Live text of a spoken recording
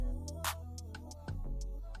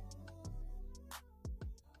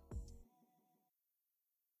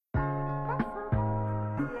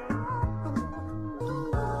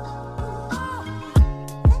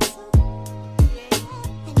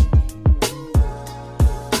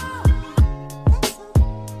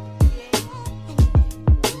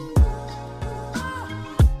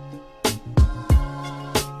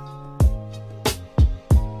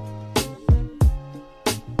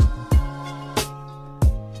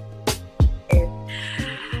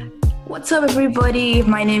What's up, everybody?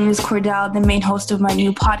 My name is Cordell, the main host of my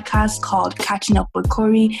new podcast called Catching Up with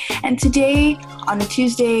Corey. And today, on a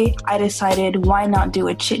Tuesday, I decided why not do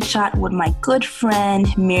a chit chat with my good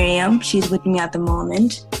friend Miriam. She's with me at the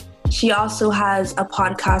moment. She also has a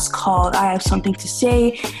podcast called I Have Something to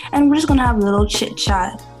Say, and we're just gonna have a little chit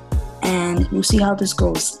chat, and we'll see how this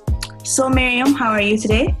goes. So, Miriam, how are you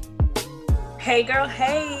today? Hey girl,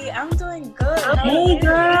 hey, I'm doing good. Hey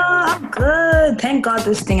girl, I'm good. Thank God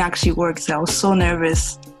this thing actually works. I was so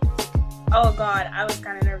nervous. Oh God, I was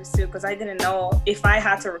kind of nervous too because I didn't know if I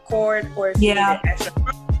had to record or if you needed extra.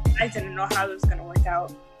 I didn't know how it was gonna work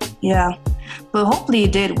out. Yeah, but hopefully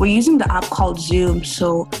it did. We're using the app called Zoom,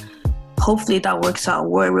 so hopefully that works out.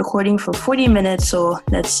 We're recording for 40 minutes, so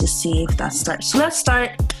let's just see if that starts. So let's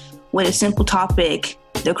start with a simple topic.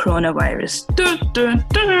 The coronavirus.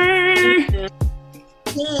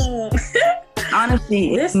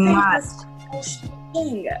 Honestly, it's mad.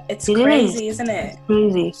 It's crazy, isn't it? It's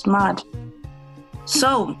crazy. It's mad.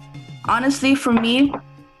 So, honestly, for me,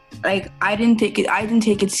 like I didn't take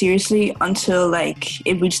it seriously until like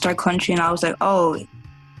it reached our country, and I was like, oh,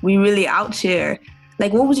 we really out here.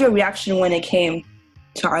 Like, what was your reaction when it came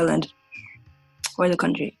to Ireland? Or the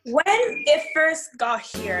country? When it first got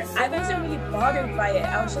here, I wasn't really bothered by it.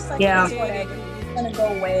 I was just like, it's whatever. It's gonna go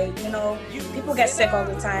away. You know, people get sick all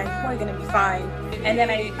the time. We're gonna be fine. And then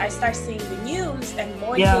I start seeing the news and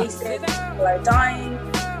more cases. People are dying.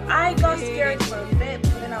 I got scared for a bit,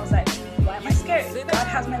 but then I was like, why am I scared? God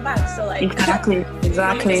has my back. So like, exactly.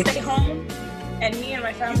 I'm gonna stay home, and me and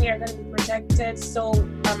my family are gonna be protected. So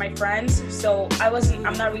are my friends. So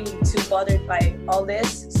I'm not really too bothered by all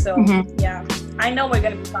this. So yeah. I know we're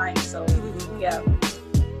gonna be fine, so yeah.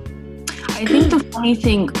 I think the funny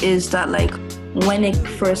thing is that like when it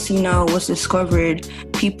first, was discovered,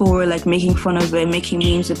 people were like making fun of it, making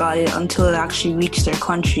memes about it until it actually reached their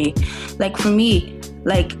country. Like for me,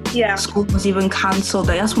 like school was even cancelled.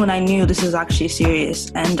 Like, that's when I knew this is actually serious,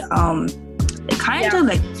 and it kind of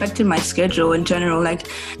like affected my schedule in general. Like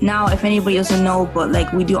now, if anybody doesn't know, but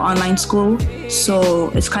like we do online school, so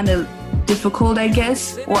it's kind of difficult, I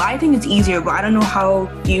guess. Well, I think it's easier, but I don't know how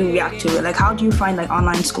you react to it. Like, how do you find like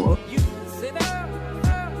online school?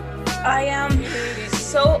 I am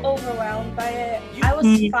so overwhelmed by it. I was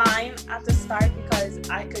fine at the start because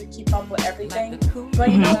I could keep up with everything.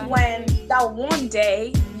 But you know, when that one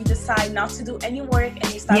day you decide not to do any work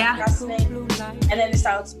and you start procrastinating, and then it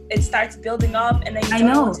starts building up, and then you don't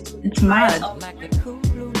know what to do. It's mad.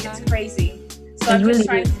 It's crazy. So I'm just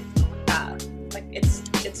trying to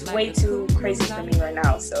it's way too crazy for me right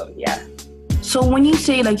now, so yeah. So when you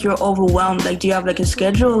say like you're overwhelmed, like do you have like a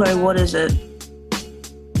schedule or what is it?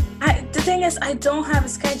 The thing is, I don't have a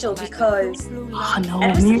schedule because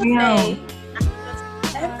every single day,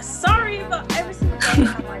 sorry, but every single day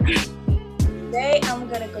I'm like, today I'm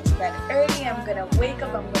gonna go to bed early, I'm gonna wake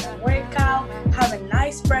up, I'm gonna work out, have a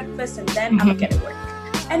nice breakfast, and then I'm gonna get to work.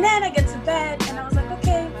 And then I get to bed and I was like,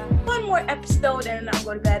 okay, one more episode and then I'll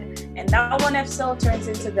go to bed. And that one episode turns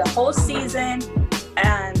into the whole season,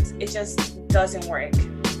 and it just doesn't work.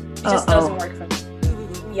 It just doesn't work for me.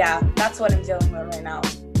 Yeah, that's what I'm dealing with right now.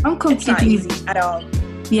 It's not easy at all.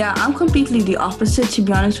 Yeah, I'm completely the opposite, to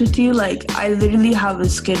be honest with you. Like, I literally have a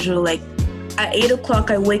schedule. Like, at 8 o'clock,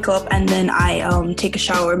 I wake up and then I take a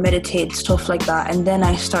shower, meditate, stuff like that. And then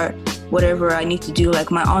I start whatever I need to do, like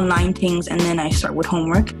my online things, and then I start with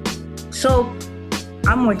homework. So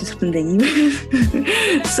I'm more disciplined than you.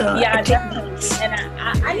 So yeah, definitely. And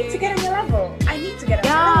I need to get on your level. I need to get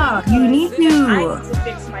on your level. You need to. I need to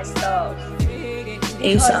fix my stuff.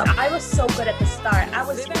 Because I was so good at the start. I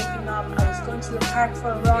was waking up, I was going to the park for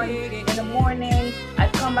a run in the morning.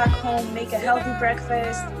 I'd come back home, make a healthy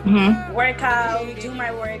breakfast, work out, do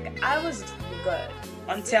my work. I was good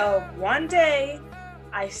until one day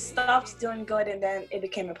I stopped doing good, and then it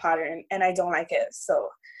became a pattern, and I don't like it. So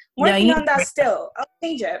working on that still. I'll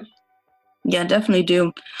change it. Yeah, definitely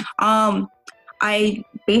do. I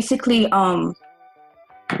basically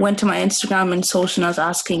went to my Instagram and social, and I was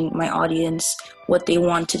asking my audience what they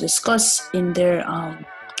want to discuss in their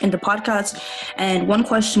in the podcast. And one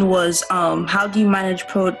question was, how do you manage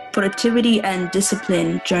productivity and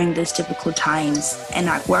discipline during these difficult times? And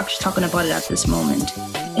we're actually talking about it at this moment.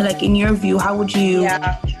 And like, in your view, how would you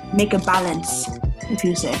make a balance, if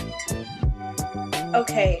you say?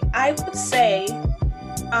 Okay, I would say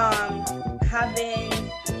having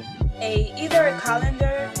either a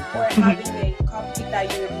calendar or having a copy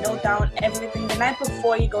that you note down everything the night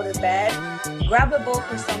before you go to bed. Grab a book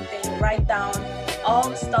or something, write down all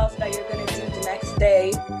the stuff that you're going to do the next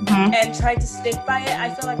day Mhm. and try to stick by it. I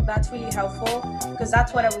feel like that's really helpful because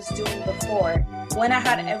that's what I was doing before. When I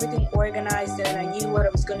had everything organized and I knew what I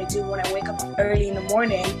was going to do when I wake up early in the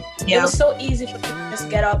morning, it was so easy for me to just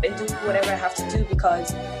get up and do whatever I have to do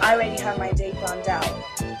because I already have my day planned out,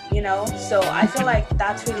 you know? So I feel like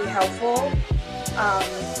that's really helpful.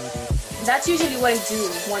 That's usually what I do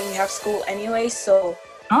when we have school anyway. So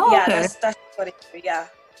yeah, Okay. that's what I do, yeah.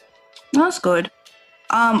 That's good.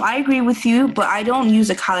 I agree with you, but I don't use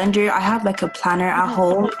a calendar. I have like a planner at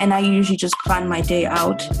home, and I usually just plan my day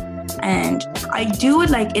out. And I do it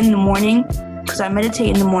like in the morning because I meditate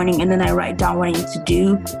in the morning, and then I write down what I need to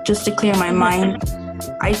do just to clear my mind.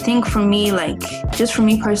 I think for me, like, just for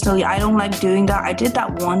me personally, I don't like doing that. I did that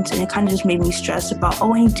once, and it kind of just made me stress about,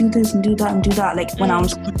 oh, I need to do this and do that and do that, like when I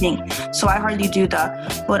was cooking. So I hardly do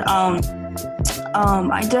that. But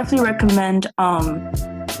I definitely recommend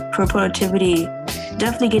for productivity,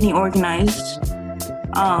 definitely getting organized.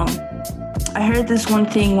 I heard this one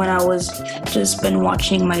thing when I was just been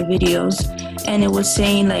watching my videos, and it was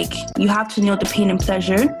saying like you have to know the pain and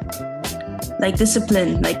pleasure. Like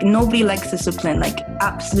discipline, like nobody likes discipline, like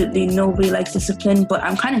absolutely nobody likes discipline, but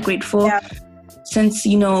I'm kind of grateful since,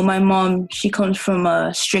 you know, my mom, she comes from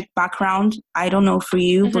a strict background. I don't know for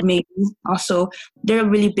you, but maybe also they're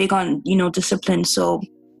really big on, you know, discipline. So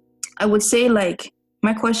I would say like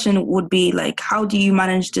my question would be like, how do you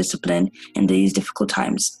manage discipline in these difficult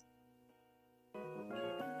times?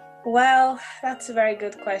 Well, that's a very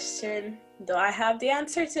good question. Do I have the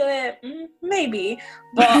answer to it? Maybe.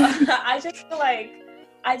 But I just feel like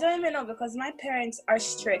I don't even know because my parents are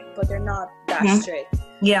strict, but they're not that strict.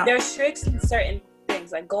 Yeah. They're strict in certain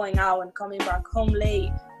things, like going out and coming back home late,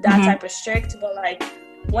 that type of strict. But like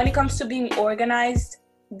when it comes to being organized,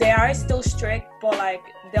 they are still strict, but like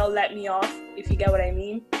they'll let me off, if you get what I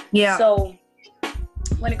mean. Yeah. So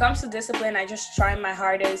when it comes to discipline, I just try my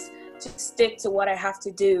hardest to stick to what I have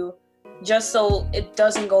to do, just so it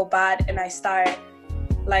doesn't go bad and I start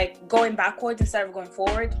like going backwards instead of going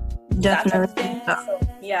forward. Definitely. So,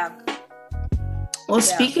 yeah. Well,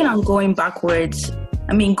 speaking of going backwards,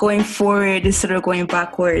 I mean going forward instead of going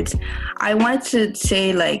backwards, I wanted to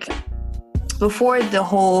say like before the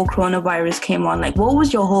whole coronavirus came on, like what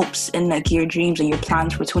was your hopes and like your dreams and your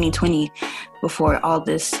plans for 2020 before all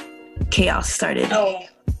this chaos started? Oh.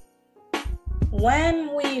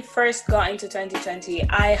 When we first got into 2020,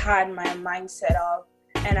 I had my mindset up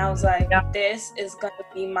and I was like, this is going to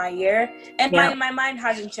be my year. And my mind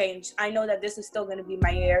hasn't changed. I know that this is still going to be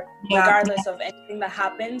my year, regardless of anything that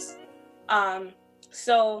happens.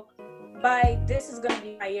 So by this is going to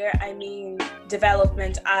be my year, I mean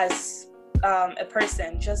development as a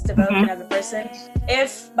person, just development as a person.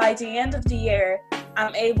 If by the end of the year,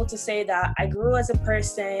 I'm able to say that I grew as a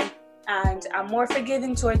person, and I'm more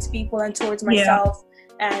forgiving towards people and towards myself.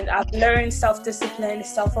 And I've learned self-discipline,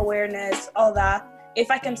 self-awareness, all that. If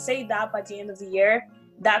I can say that by the end of the year,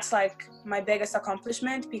 that's like my biggest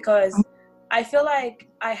accomplishment, because I feel like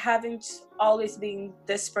I haven't always been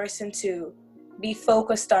this person to be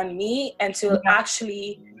focused on me and to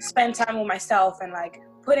actually spend time with myself and like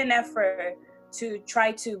put in effort to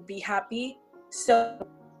try to be happy. So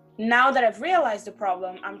now that I've realized the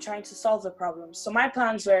problem, I'm trying to solve the problem. So my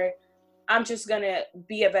plans were, I'm just gonna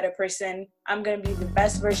be a better person. I'm gonna be the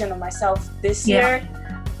best version of myself this year.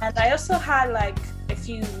 And I also had like a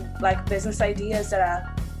few like business ideas that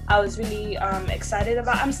I was really excited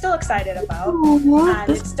about. I'm still excited about, and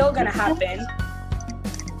it's still gonna happen.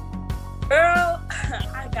 Girl,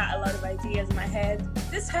 I got a lot of ideas in my head.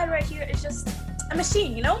 This head right here is just a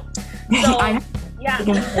machine, you know? So yeah,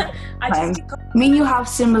 me and you have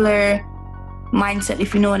similar mindset,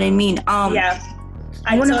 if you know what I mean.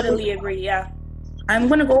 I totally agree. I'm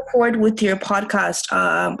gonna go forward with your podcast.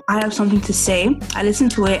 I have something to say. I listened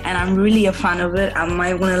to it and I'm really a fan of it. I'm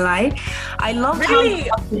not gonna lie. I love how you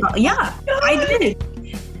talked about, I did,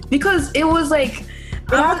 because it was like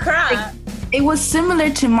it was similar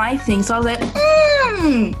to my thing. So I was like,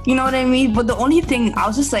 you know what I mean? But the only thing I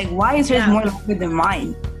was just like, why is hers more longer than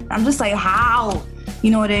mine? I'm just like, how? You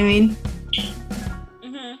know what I mean?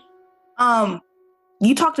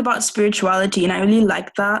 You talked about spirituality, and I really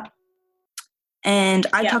like that. And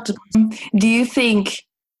I talked about, do you think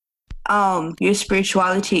your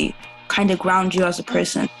spirituality kind of grounds you as a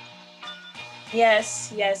person?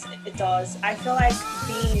 Yes, it does. I feel like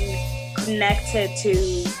being connected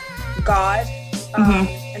to God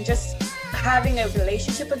and just having a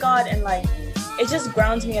relationship with God, and like it just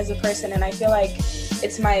grounds me as a person, and I feel like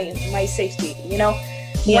it's my safety, you know?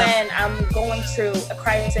 When I'm going through a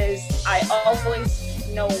crisis, I always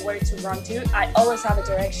know where to run to. I always have a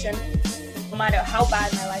direction, no matter how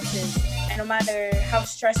bad my life is. And no matter how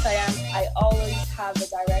stressed I am, I always have a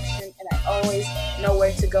direction and I always know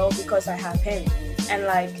where to go because I have him. And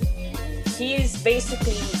like, he's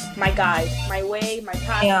basically my guide, my way, my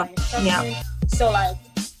path, my instruction. Yeah. So like,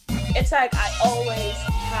 it's like I always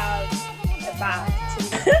have a path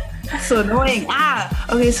to So annoying.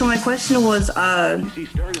 Okay, so my question was,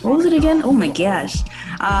 what was it again? Oh my gosh.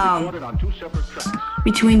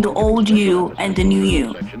 Between the old you and the new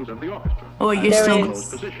you. Oh, you're There still...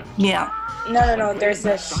 is- Yeah. No, there's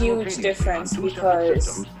a huge difference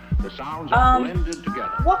because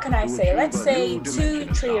what can I say? Let's say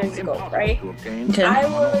 2-3 years ago, right? Okay. I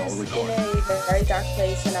was in a very dark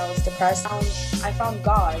place and I was depressed. I found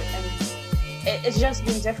God, and it's just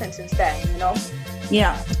been different since then, you know?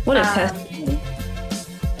 Yeah. What a Um, testimony.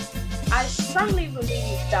 I strongly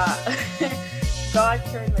believe that God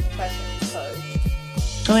cured my depression because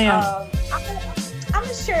Oh yeah. I'm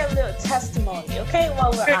gonna share a little testimony, okay,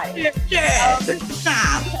 while we're at it.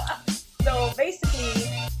 So basically,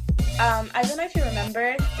 I don't know if you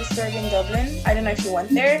remember Disturbing Dublin. I don't know if you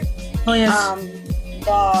went there. Oh yes.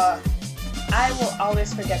 But I will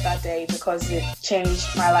always forget that day because it changed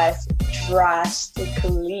my life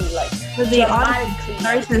drastically, like For the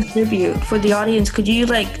dramatically. For the audience, could you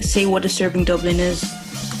like say what Disturbing Dublin is?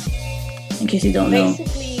 In case you don't know.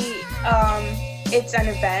 Basically, it's an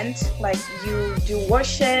event, like you do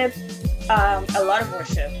worship, a lot of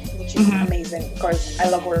worship, which is amazing because I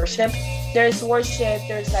love worship. There's worship,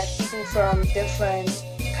 there's like people from different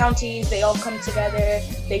counties, they all come together,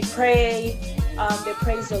 they pray, they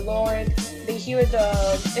praise the Lord, they hear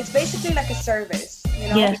it's basically like a service, you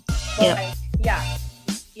know? Yeah. But Yeah. like,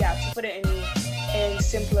 yeah, to put it in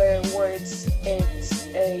simpler words, it's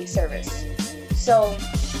a service. So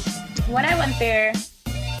when I went there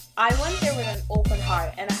with an open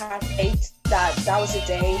heart, and I had faith that was a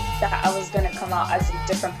day that I was gonna come out as a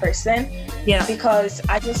different person. Yeah. Because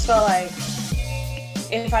I just felt like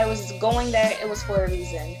if I was going there, it was for a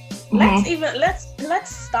reason.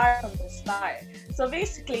 Let's start from the start. So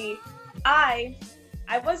basically, I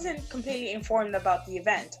wasn't completely informed about the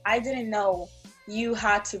event. I didn't know you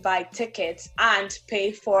had to buy tickets and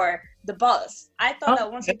pay for the bus. I thought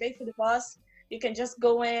that once you pay for the bus, you can just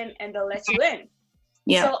go in and they'll let you in.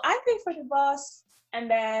 Yeah. So I paid for the bus, and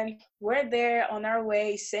then we're there on our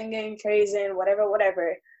way, singing, praising,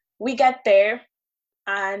 whatever. We get there,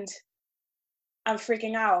 and I'm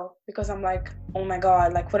freaking out because I'm like, oh my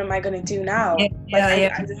God, like, what am I gonna do now?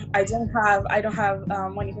 I don't have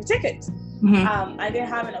money for tickets. I didn't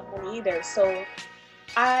have enough money either. So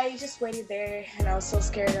I just waited there, and I was so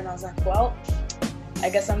scared, and I was like, well, I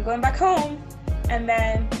guess I'm going back home. And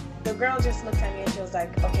then the girl just looked at me and she was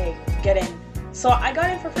like, okay, get in. So I got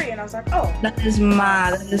in for free, and I was like, oh. That is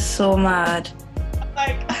mad. That is so mad.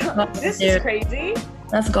 Like, this is crazy.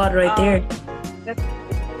 That's God right there.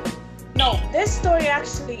 No, this story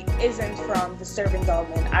actually isn't from Disturbing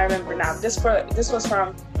Dublin. I remember now. This was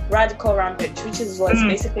from Radical Rampage, which was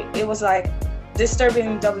basically, it was like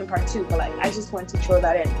Disturbing Dublin Part 2, but like, I just want to throw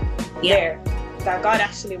that in there, that God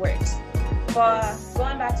actually works. But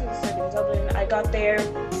going back to Disturbing Dublin, I got there,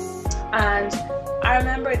 and I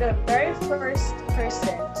remember the very first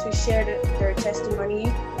person to share their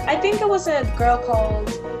testimony. I think it was a girl called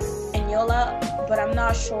Eniola, but I'm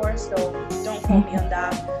not sure, so don't quote me on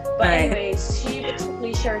that. But anyways, she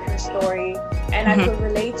basically shared her story, and I could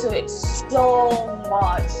relate to it so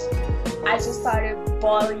much. I just started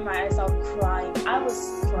bawling my eyes out, crying. I was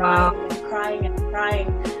crying and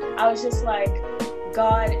crying. I was just like,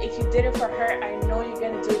 God, if you did it for her, I know you're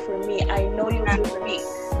gonna do it for me. I know you'll do it for me.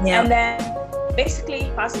 Yeah. And then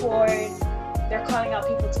basically, fast forward, they're calling out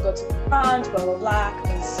people to go to the front, blah, blah, blah,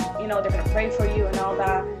 because, you know, they're going to pray for you and all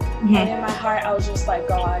that. And in my heart, I was just like,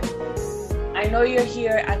 God, I know you're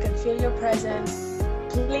here. I can feel your presence.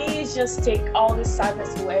 Please just take all this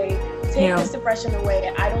sadness away. Take this depression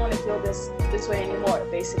away. I don't want to feel this way anymore,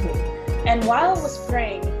 basically. And while I was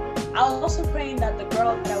praying, I was also praying that the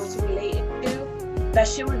girl that I was related to, that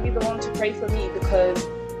she would be the one to pray for me, because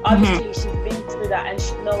obviously she's been through that and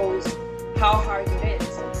she knows how hard it is.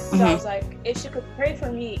 So I was like, if she could pray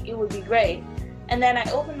for me, it would be great. And then I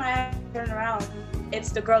opened my eyes, turned around,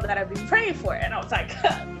 it's the girl that I've been praying for. And I was like,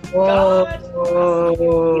 God,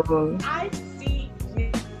 I see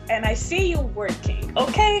you, and I see you working,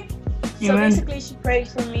 okay? So basically she prayed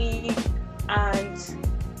for me, and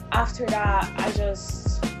after that, I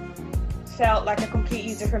just felt like a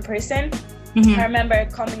completely different person. I remember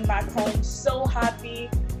coming back home so happy,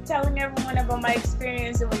 telling everyone about my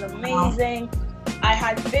experience. It was amazing. I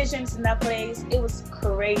had visions in that place. It was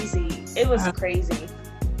crazy. It was crazy.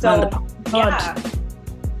 So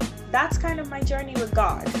that's kind of my journey with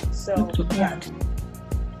God. So yeah.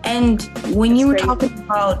 And when you were crazy. talking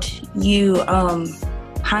about you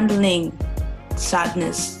handling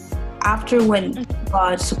sadness after when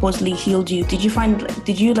God supposedly healed you, did you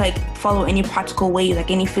follow any practical ways, like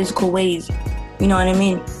any physical ways? You know what I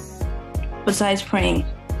mean? Besides praying.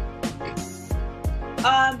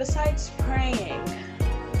 Besides praying,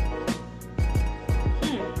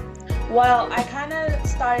 well, I kind of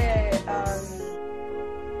started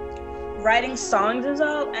writing songs as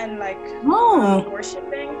well, and like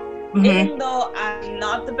worshiping. Mm-hmm. Even though I'm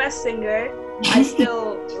not the best singer, I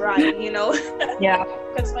still write, you know. Yeah.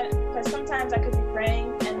 Because sometimes I could be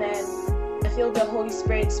praying and then I feel the Holy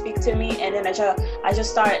Spirit speak to me, and then I just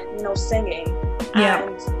start, you know, singing. Yeah.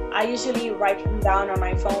 And I usually write them down on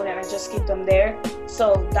my phone and I just keep them there.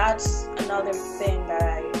 So that's another thing that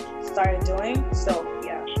I started doing. So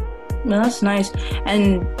yeah. No, that's nice.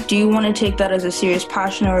 And do you want to take that as a serious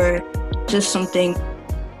passion, or just something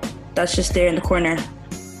that's just there in the corner?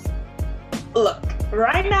 Look,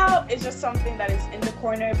 right now it's just something that is in the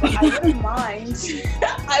corner, but I wouldn't mind.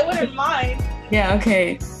 I wouldn't mind. Yeah,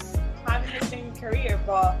 okay. Having a singing career,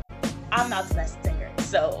 but I'm not the best singer.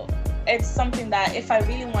 So it's something that if I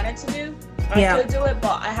really wanted to do, I could do it,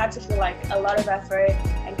 but I had to put like a lot of effort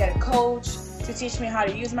and get a coach to teach me how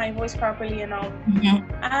to use my voice properly, you know.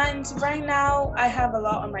 Mm-hmm. And right now I have a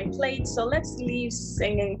lot on my plate, so let's leave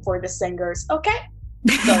singing for the singers, okay?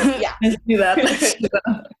 So yeah. Let's do that.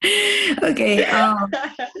 Okay.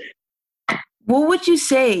 What would you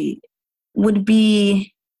say what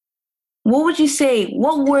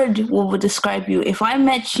word would describe you if I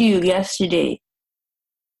met you yesterday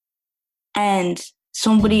and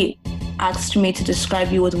somebody asked me to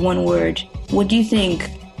describe you with one word? What do you think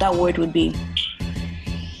that word would be?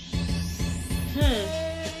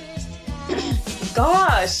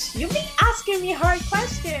 Gosh, you've been asking me hard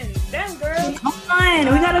questions. Damn, girl. Come on,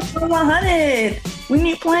 we gotta put 100. We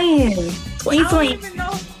need playing. 2020. I don't even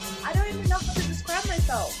know how to describe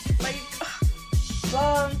myself. Like,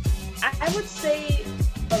 I would say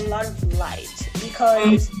a lot of light,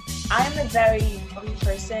 because I'm a very funny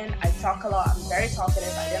person. I talk a lot. I'm very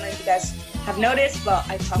talkative. I don't know if you guys have noticed, but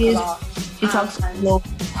I talk a lot. She talks slow.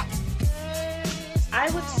 I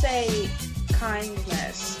would say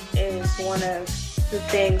kindness is one of the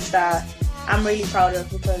things that I'm really proud of,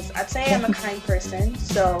 because I'd say I'm a kind person.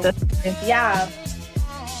 So yeah,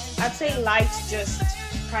 I'd say light just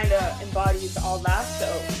kind of embodies all that. So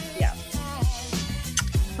yeah.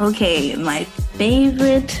 Okay, my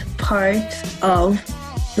favorite part of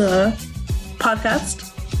the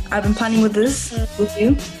podcast. I've been planning with this with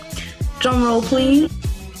you. Drum roll, please.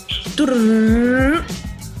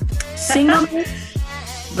 Singleness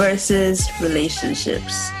versus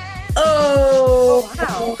relationships. Oh,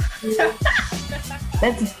 wow.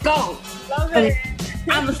 Let's go. Love it.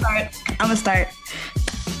 I'm gonna start.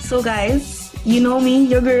 So guys, you know me,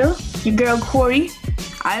 your girl Corey.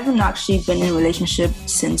 I haven't actually been in a relationship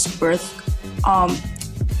since birth.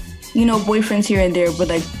 You know, boyfriends here and there, but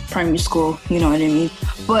like primary school, you know what I mean?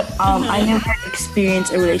 But I never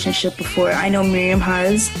experienced a relationship before. I know Miriam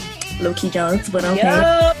has. Low-key jealous, but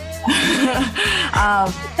okay.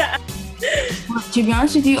 To be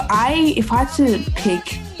honest with you, if I had to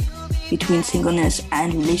pick between singleness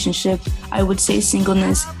and relationship, I would say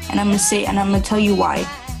singleness, and I'm gonna tell you why.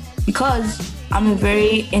 Because I'm a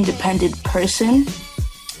very independent person,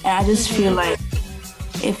 and I just feel like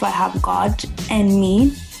if I have God and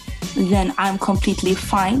me, then I'm completely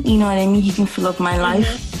fine. You know what I mean? He can fill up my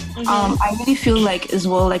life. I really feel like as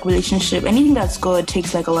well, like relationship, anything that's good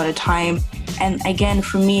takes like a lot of time. And again,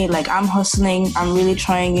 for me, like I'm hustling, I'm really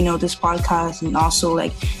trying, you know, this podcast, and also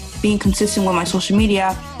like being consistent with my social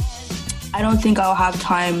media. I don't think I'll have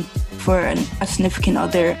time for a significant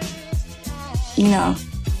other, you know,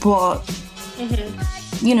 but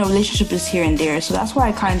you know, relationship is here and there. So that's why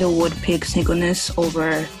I kind of would pick singleness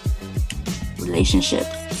over relationship.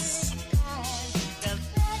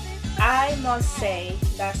 I must say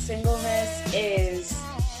that singleness is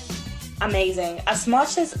amazing. As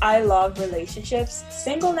much as I love relationships,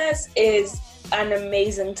 singleness is an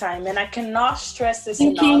amazing time, and I cannot stress this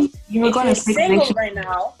enough.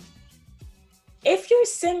 If you're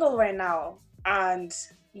single right now and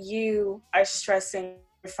you are stressing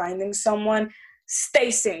finding someone,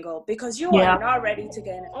 stay single, because you are not ready to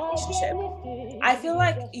get in a relationship. I feel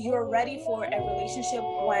like you're ready for a relationship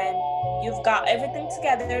when you've got everything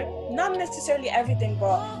together. Not necessarily everything,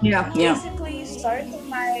 but basically you start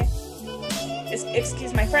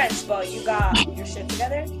excuse my French, but you got your shit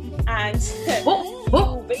together, and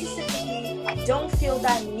you basically don't feel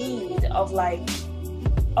that need of like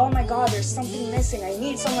oh my God, there's something missing. I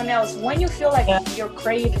need someone else. When you feel like you're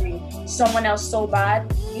craving someone else so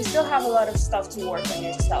bad, you still have a lot of stuff to work on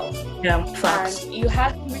yourself. Yeah, facts. And you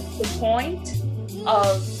have to reach the point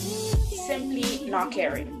of simply not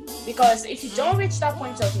caring. Because if you don't reach that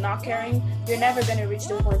point of not caring, you're never going to reach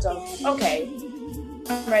the point of, okay,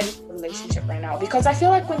 I'm ready for a relationship right now. Because I feel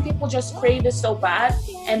like when people just crave it so bad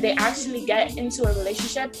and they actually get into a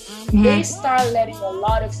relationship, they start letting a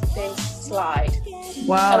lot of things slide.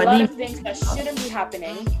 Wow. A lot of things that shouldn't be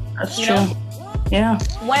happening. That's true. Yeah.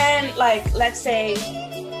 When, like, let's say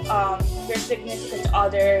your significant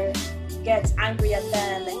other gets angry at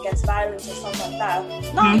them and gets violent or something like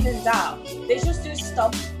that. Not even that. They just do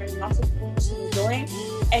stuff they're not supposed to be doing,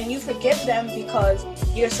 and you forgive them because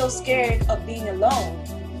you're so scared of being alone.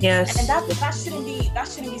 Yes. And that shouldn't be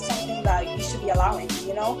something that you should be allowing,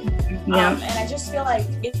 you know? Yeah. And I just feel like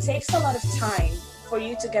it takes a lot of time for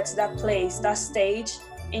you to get to that place, that stage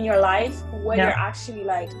in your life where you're actually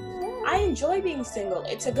like, I enjoy being single.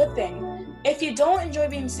 It's a good thing. If you don't enjoy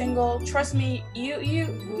being single, trust me,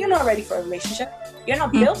 you're not ready for a relationship. You're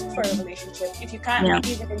not built for a relationship if you can't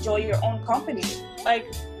even enjoy your own company.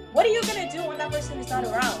 Like, what are you gonna do when that person is not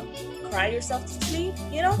around? Cry yourself to sleep,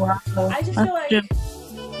 you know? Wow. I just feel like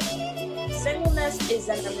singleness is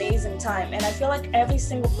an amazing time, and I feel like every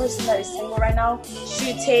single person that is single right now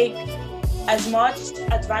should take as much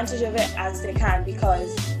advantage of it as they can,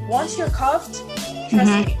 because once you're cuffed,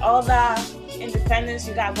 trust me, all that independence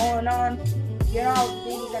you got going on, you're not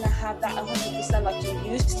really gonna have that 100% like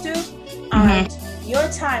you used to. And your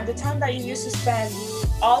time, the time that you used to spend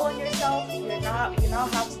all on yourself, you now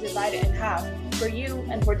have to divide it in half for you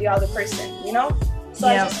and for the other person, you know? So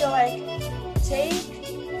I just feel like take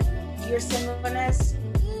your singleness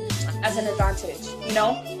as an advantage, you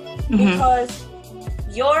know? Because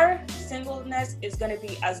your singleness is gonna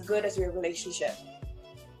be as good as your relationship.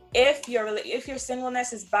 If your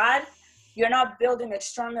singleness is bad, you're not building a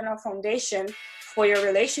strong enough foundation for your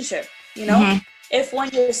relationship, you know? If when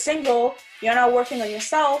you're single, you're not working on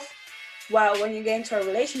yourself, well, when you get into a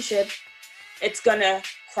relationship, it's gonna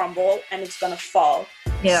crumble and it's gonna fall.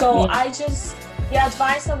 The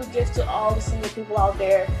advice I would give to all the single people out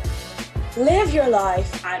there, live your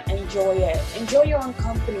life and enjoy it. Enjoy your own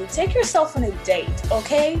company. Take yourself on a date,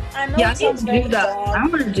 okay? I know it sounds very dumb. I'm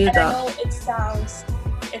gonna do that. I know it sounds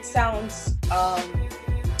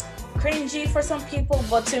cringy for some people,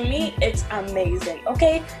 but to me it's amazing.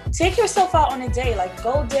 Okay, take yourself out on a day, like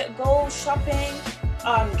go shopping,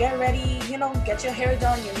 get ready, you know, get your hair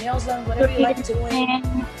done, your nails done, whatever you like doing,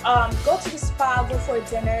 go to the spa, go for a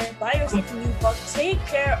dinner, buy yourself a new book. Take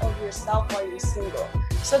care of yourself while you're single,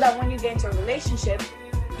 so that when you get into a relationship,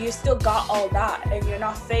 you still got all that and you're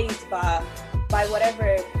not fazed by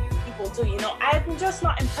whatever people do. You know, I'm just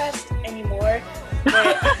not impressed anymore with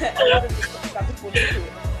a lot of the things that people do.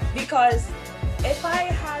 Because if I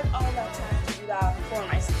had all that time to do that for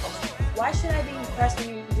myself, why should I be impressed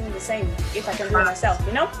when you're doing the same if I can do it myself,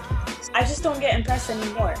 you know? I just don't get impressed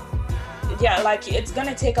anymore. Yeah, like, it's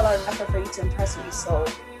gonna take a lot of effort for you to impress me, so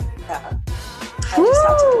yeah, I just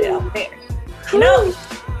have to put it out there, you know?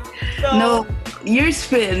 So, no, you're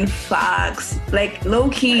spitting facts, like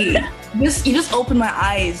low-key. You just opened my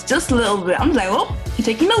eyes just a little bit. I'm like, oh, you're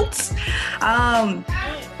taking notes.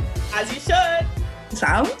 As you should. So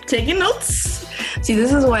I'm taking notes. See,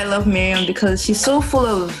 this is why I love Miriam, because she's so full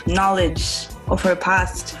of knowledge of her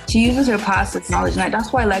past. She uses her past as knowledge, and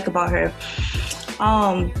that's what I like about her.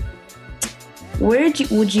 Where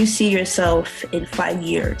would you see yourself in 5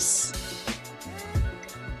 years?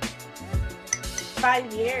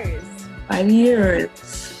 5 years. 5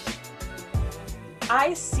 years.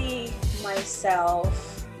 I see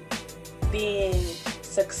myself being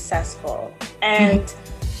successful, and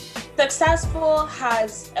successful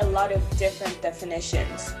has a lot of different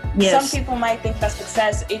definitions. Yes. Some people might think that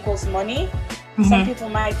success equals money. Some people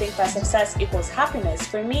might think that success equals happiness.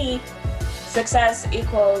 For me, success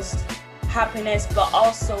equals happiness, but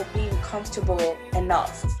also being comfortable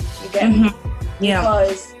enough. You get me? Yeah.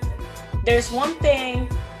 Because there's one thing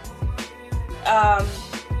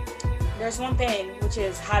which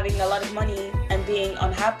is having a lot of money and being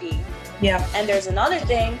unhappy. Yeah. And there's another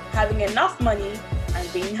thing, having enough money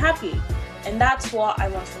and being happy. And that's what I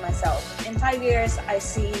want for myself. In 5 years, I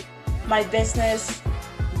see my business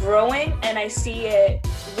growing, and I see it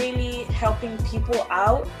really helping people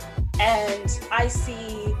out. And I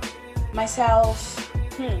see myself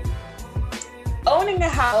owning a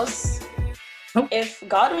house. If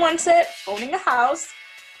God wants it, owning a house.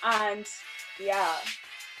 And yeah,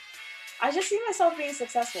 I just see myself being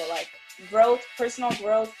successful, like growth, personal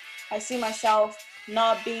growth. I see myself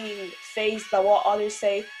not being phased by what others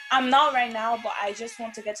say. I'm not right now, but I just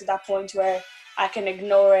want to get to that point where I can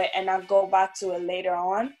ignore it and I'll go back to it later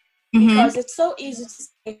on. Because it's so easy to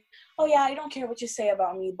say, oh yeah, I don't care what you say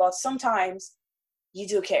about me, but sometimes you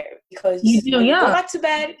do care, because You do, when you yeah. go back to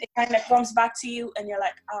bed, it kind of comes back to you and you're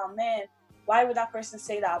like, oh man, why would that person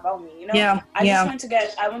say that about me? You know? Yeah, I want to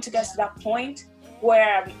get to that point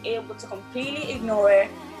where I'm able to completely ignore it,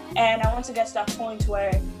 and I want to get to that point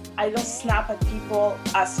where I don't snap at people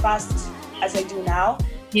as fast as I do now.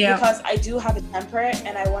 Yeah. Because I do have a temper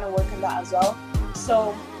and I want to work on that as well.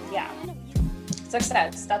 So yeah,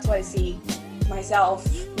 success. That's what I see myself,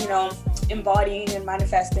 you know, embodying and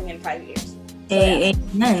manifesting in 5 years. So, yeah.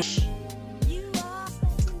 Amen.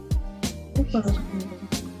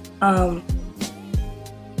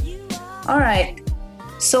 All right.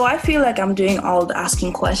 So I feel like I'm doing all the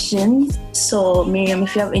asking questions. So Miriam,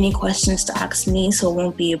 if you have any questions to ask me, so it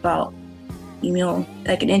won't be about, you know,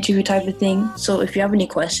 like an interview type of thing. So if you have any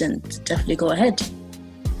questions, definitely go ahead.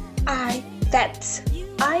 I bet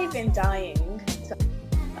I've been dying to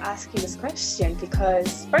ask you this question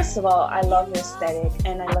because, first of all, I love your aesthetic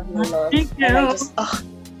and I love your look. And I just,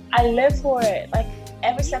 I live for it. Like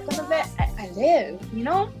every second of it, I live, you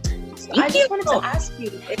know? So I just wanted to ask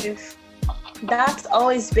you if that's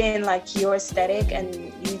always been like your aesthetic and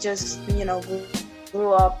you just, you know,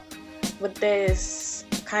 grew up with this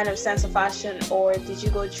kind of sense of fashion, or did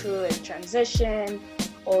you go through a transition,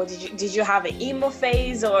 or did you have an emo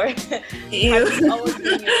phase, or have you always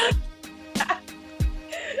been your...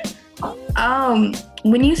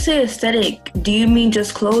 When you say aesthetic, do you mean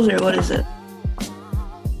just clothes or what is it?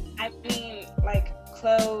 I mean like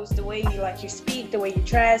clothes, the way you speak, the way you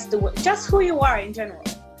dress, just who you are in general.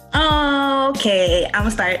 Oh, okay. I'm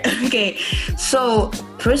gonna start. Okay, so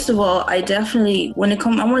first of all, I definitely, I want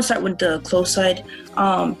to start with the clothes side.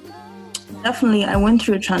 Definitely, I went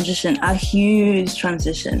through a huge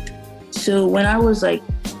transition. So when I was like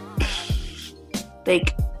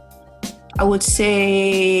I would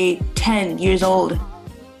say 10 years old,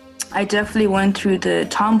 I definitely went through the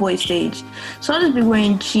tomboy stage. So I'd just be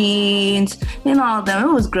wearing jeans and all of them.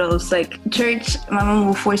 It was gross. Like church, my mom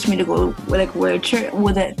would force me to go wear church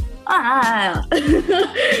with it. I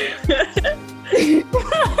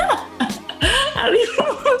don't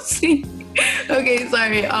even see. Okay,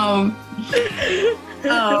 sorry.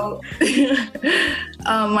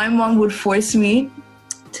 My mom would force me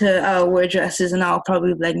to wear dresses, and I'll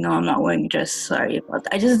probably be like, no, I'm not wearing a dress. Sorry about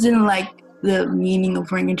that. I just didn't like the meaning of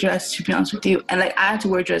wearing a dress, to be honest with you. And like I had to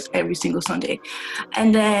wear a dress every single Sunday.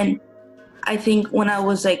 And then I think when I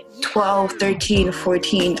was like 12, 13,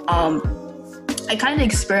 14, I kind of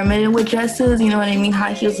experimented with dresses, you know what I mean,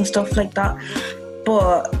 high heels and stuff like that.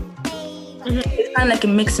 But it's kind of like a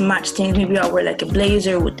mix and match thing. Maybe I'll wear like a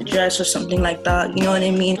blazer with the dress or something like that, you know what I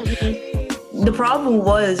mean? The problem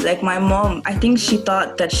was, like, my mom, I think she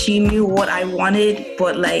thought that she knew what I wanted,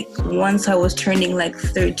 but like once I was turning like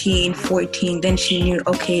 13, 14, then she knew,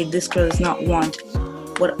 okay, this girl does not want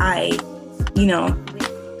what I, you know,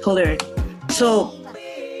 told her. So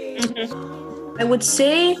I would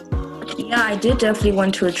say, yeah, I did definitely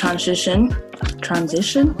went to a transition.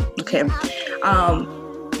 Okay.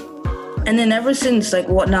 And then ever since, like,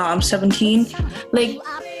 what now, I'm 17, like,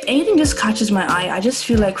 anything just catches my eye. I just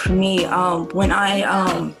feel like for me, when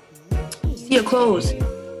I see a clothes,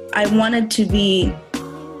 I want it to be,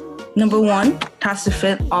 number one, it has to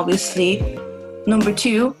fit, obviously. Number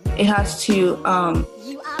two, it has to,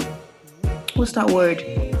 what's that word?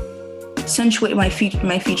 Accentuate my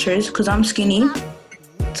features, because I'm skinny.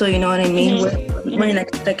 So you know what I mean? Wearing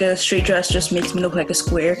like a straight dress just makes me look like a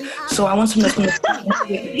square. So I want something that's gonna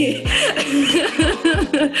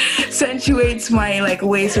accentuates my like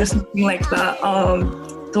waist or something like that.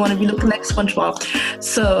 Don't want to be looking like SpongeBob.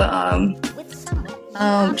 So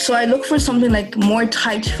I look for something like more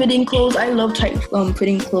tight fitting clothes. I love tight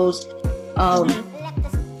fitting clothes.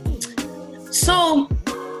 So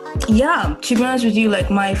yeah, to be honest with you, like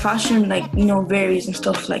my fashion, like, you know, varies and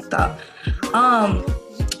stuff like that.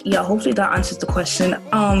 Yeah, hopefully that answers the question.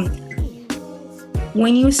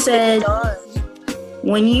 When you said,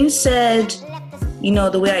 you know,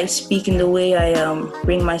 the way I speak and the way I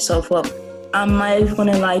bring myself up, I'm not even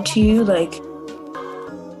gonna lie to you, like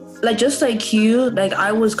just like you, like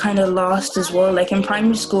I was kind of lost as well. Like in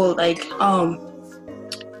primary school, like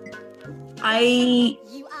I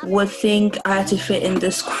would think I had to fit in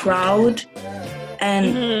this crowd,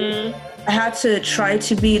 and I had to try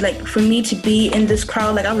to be, like, for me to be in this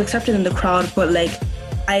crowd, like I was accepted in the crowd, but like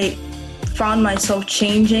I found myself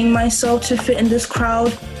changing myself to fit in this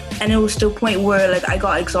crowd. And it was to a point where like I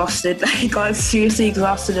got exhausted. I got seriously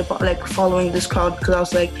exhausted about like following this crowd, because I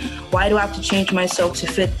was like, why do I have to change myself to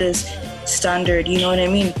fit this standard? You know what I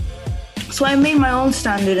mean? So I made my own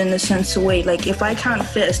standard in the sense of, wait, like if I can't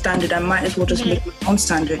fit a standard, I might as well just make my own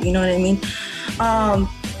standard. You know what I mean?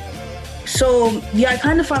 So yeah, I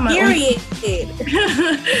kind of find my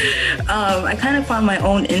I kind of found my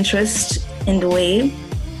own interest in the way.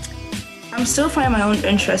 I'm still finding my own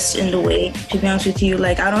interest in the way, to be honest with you.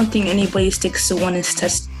 Like, I don't think anybody sticks to one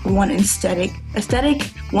aesthetic.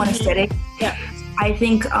 Yeah. I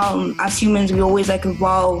think as humans, we always like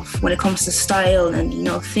evolve when it comes to style and, you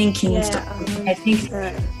know, thinking and stuff. I think,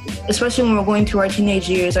 especially when we're going through our teenage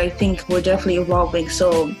years, I think we're definitely evolving.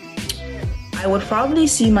 So I would probably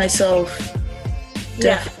see myself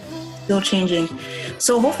still changing.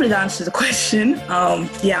 So hopefully that answers the question.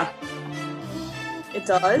 Yeah. It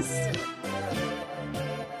does.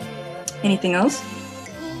 Anything else?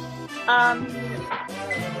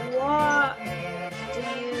 What do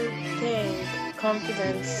you think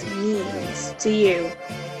confidence means to you?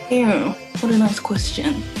 Ew, what a nice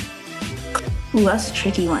question. Ooh, that's a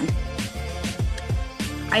tricky one.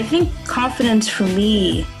 I think confidence for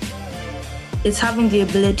me is having the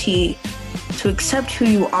ability to accept who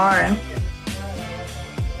you are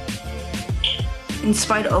in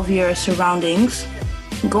spite of your surroundings,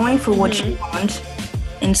 going for what you want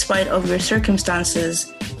in spite of your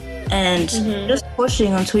circumstances, and just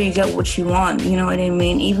pushing until you get what you want. You know what I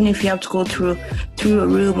mean? Even if you have to go through a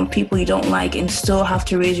room of people you don't like and still have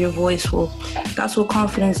to raise your voice, well, that's what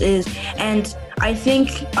confidence is. And I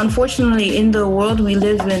think, unfortunately, in the world we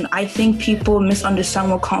live in, I think people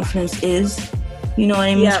misunderstand what confidence is. You know what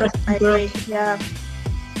I mean? Yeah, I agree. Yeah.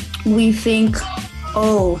 We think,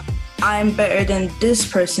 oh, I'm better than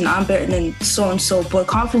this person, I'm better than so-and-so, but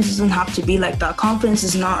confidence doesn't have to be like that. Confidence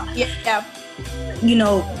is not, you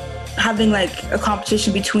know, having like a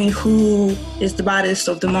competition between who is the baddest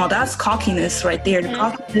of them all. That's cockiness right there. The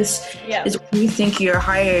cockiness is when you think you're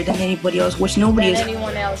higher than anybody else, which nobody is.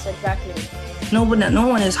 Anyone else, exactly. No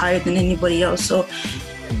one is higher than anybody else. So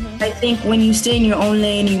I think when you stay in your own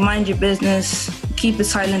lane, you mind your business, keep it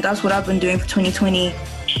silent. That's what I've been doing for 2020.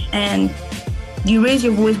 And you raise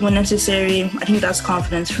your voice when necessary. I think that's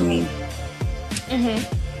confidence for me.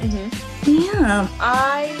 Yeah.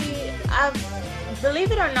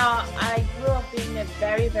 Believe it or not, I grew up being a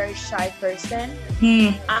very, very shy person.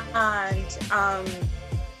 And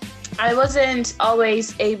I wasn't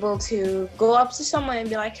always able to go up to someone and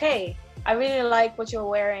be like, hey, I really like what you're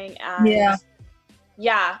wearing. And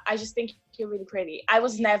I just think you're really pretty. I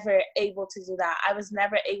was never able to do that. I was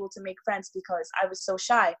never able to make friends because I was so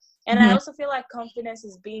shy. And I also feel like confidence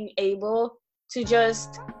is being able to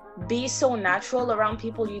just be so natural around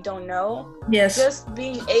people you don't know. Yes. Just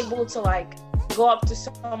being able to like go up to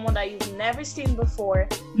someone that you've never seen before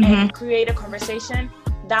and create a conversation.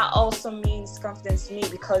 That also means confidence to me,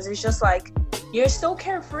 because it's just like, you're so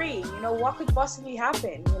carefree. You know, what could possibly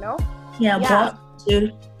happen, you know? Yeah.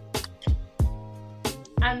 Dude.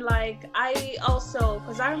 And like, I also,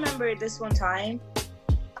 because I remember this one time,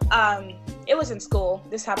 it was in school.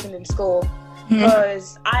 This happened in school.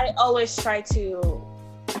 Because I always try to,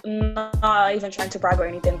 not even trying to brag or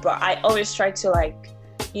anything, but I always try to like,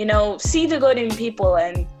 you know, see the good in people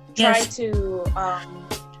and try to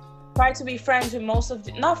be friends with most of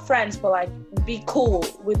not friends, but like be cool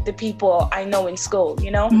with the people I know in school,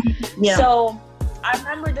 you know? So I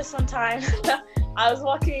remember this one time I was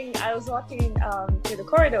walking through the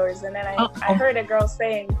corridors, and then I heard a girl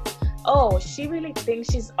saying, oh, she really thinks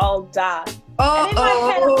she's all that.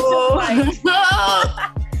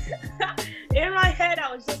 And in my head,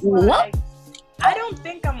 I was just like, I don't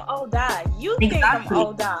think I'm all that. You think I'm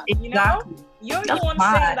all that, you know? You're the one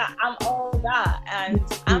saying that I'm all that, and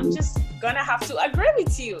I'm just gonna have to agree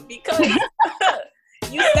with you because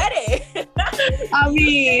you said it. I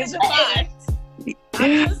mean, it's a fact.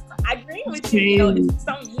 I'm just agreeing with you. You know, it's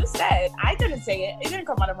something you said. I didn't say it. It didn't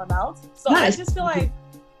come out of my mouth. So I just feel like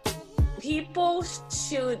people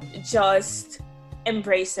should just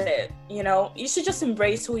embrace it. You know, you should just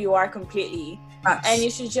embrace who you are completely, and you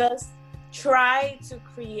should just try to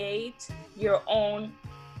create your own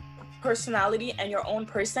personality and your own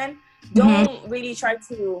person. Don't really try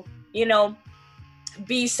to, you know,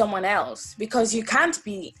 be someone else, because you can't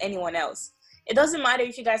be anyone else. It doesn't matter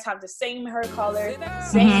if you guys have the same hair color,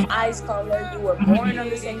 same eyes color, you were born on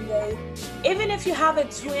the same day. Even if you have a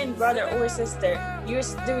twin brother or sister, you're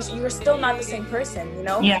still not the same person, you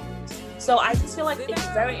know? So I just feel like it's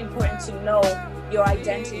very important to know your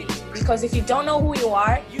identity, because if you don't know who you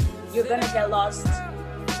are, you're gonna get lost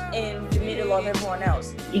in the middle of everyone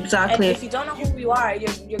else. Exactly. And if you don't know who you are,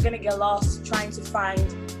 you're gonna get lost trying to find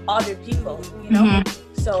other people, you know.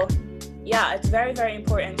 So yeah, it's very, very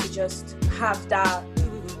important to just have that,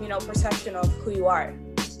 you know, perception of who you are.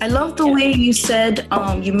 I love the way you said,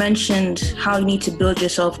 you mentioned how you need to build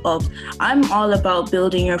yourself up. I'm all about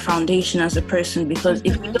building your foundation as a person, because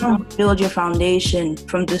if you don't build your foundation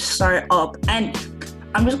from the start up, and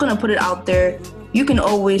I'm just going to put it out there, you can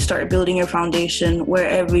always start building your foundation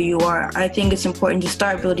wherever you are. I think it's important to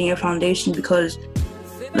start building your foundation because,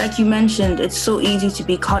 like you mentioned, it's so easy to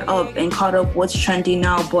be caught up what's trendy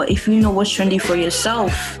now. But if you know what's trendy for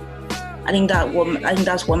yourself, I think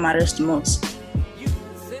that's what matters the most.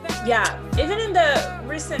 Yeah, even in the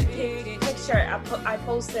recent picture I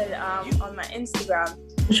posted on my Instagram,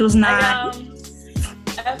 which was nice.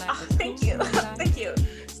 Thank you, thank you.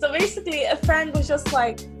 So basically, a friend was just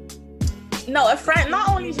like, no, a friend, not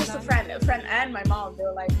only just a friend and my mom. They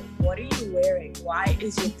were like, "What are you wearing? Why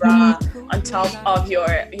is your bra on top of your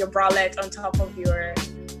bralette on top of your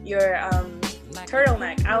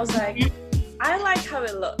turtleneck?" I was like, I like how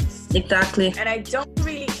it looks. Exactly. And I don't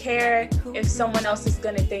really care if someone else is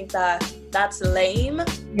gonna think that that's lame.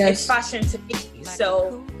 Yes. It's fashion to me,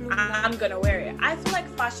 so I'm gonna wear it. I feel like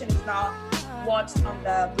fashion is not what's on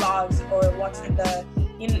the blogs or what's in the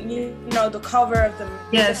you know the cover of the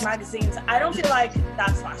magazines. I don't feel like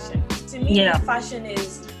that's fashion. To me, fashion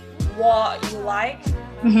is what you like,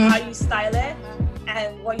 how you style it,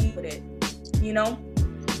 and what you put it. You know,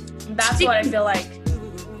 that's what I feel like.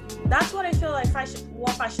 That's what I feel like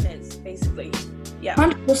what fashion is, basically. Yeah.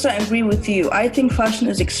 100% agree with you. I think fashion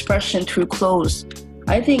is expression through clothes.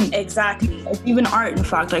 I think exactly. Even art, in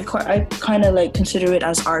fact, I kind of like consider it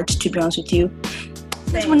as art, to be honest with you.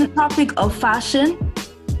 Since we're on the topic of fashion,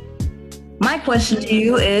 my question to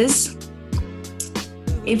you is,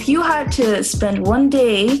 if you had to spend one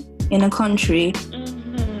day in a country,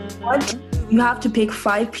 what you have to pick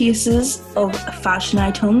 5 pieces of fashion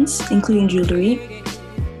items, including jewelry.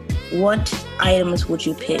 What items would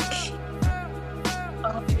you pick?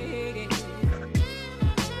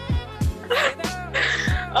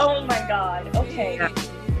 Oh my god. Okay.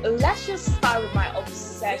 Let's just start with my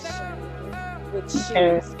obsession with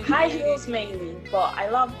shoes. High heels mainly, but I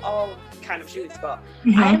love all kind of shoes, but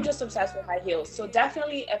I am just obsessed with high heels. So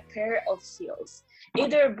definitely a pair of heels.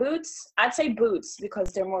 Either boots, I'd say boots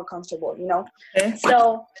because they're more comfortable, you know? Okay.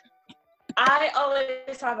 So I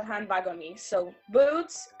always have a handbag on me. So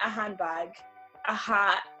boots, a handbag, a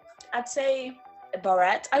hat, I'd say a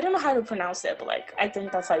barrette. I don't know how to pronounce it, but like I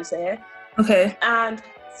think that's how you say it. Okay. And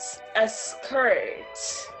a skirt.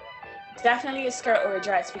 Definitely a skirt or a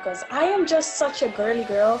dress because I am just such a girly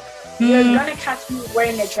girl. You're gonna catch me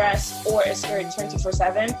wearing a dress or a skirt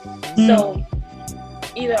 24/7. So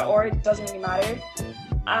either or, it doesn't really matter.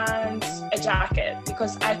 And a jacket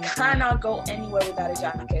because I cannot go anywhere without a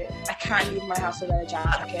jacket. I can't leave my house without a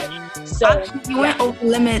jacket. So actually, you went over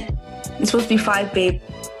limit. It's supposed to be 5, babe.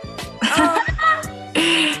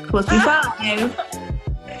 It's supposed to be 5.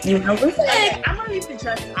 You know what I'm saying? I'm gonna leave the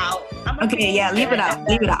dress out. Okay, yeah, leave it out.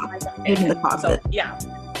 Leave it out. Leave it in the closet. So,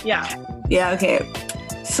 yeah. Okay.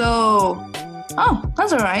 So,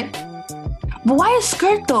 that's alright. But why a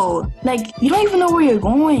skirt though? Like, you don't even know where you're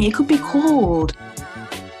going. It could be cold.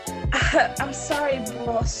 I'm sorry,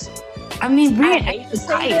 boss. I mean, I hate to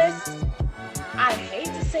say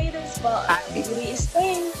this, but beauty is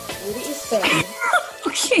pain. Beauty is pain.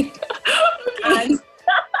 Okay. And,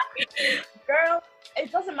 girl,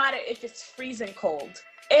 it doesn't matter if it's freezing cold.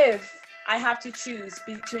 If I have to choose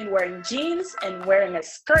between wearing jeans and wearing a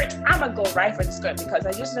skirt, I'm gonna go right for the skirt because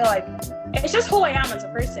I just feel like it's just who I am as a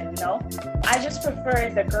person, you know? I just prefer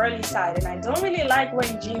the girly side and I don't really like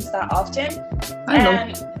wearing jeans that often.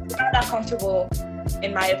 And it's not that comfortable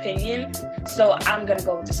in my opinion. So I'm gonna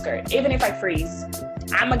go with the skirt. Even if I freeze,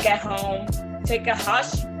 I'm gonna get home, take a hot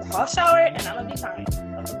shower and I'm gonna be fine.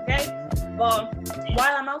 Okay? But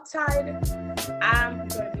while I'm outside, I'm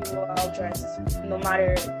gonna be well dressed no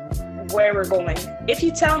matter where we're going. If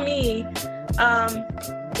you tell me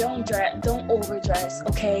don't overdress,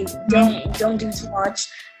 okay, don't do too much,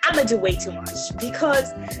 I'm gonna do way too much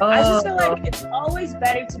because I just feel like it's always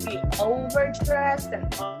better to be overdressed than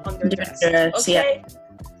underdressed, okay?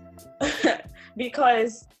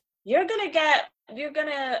 Because you're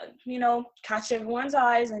gonna you know, catch everyone's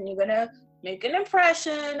eyes and you're gonna make an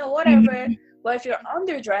impression or whatever. But if you're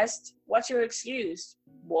underdressed, what's your excuse?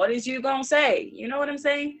 What is you gonna say? You know what I'm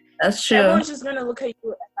saying? That's true. Everyone's just gonna look at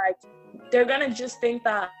you like they're gonna just think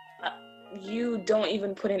that you don't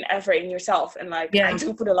even put in effort in yourself, and like I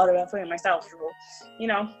do put a lot of effort in myself. So, you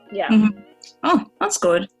know, Oh, that's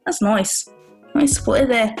good. That's nice. I split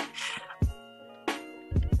it.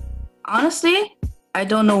 Honestly, I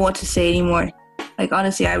don't know what to say anymore. Like,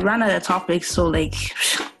 honestly, I ran out of topics, so like...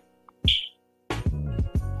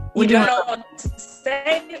 You don't know what to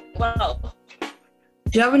say? Well...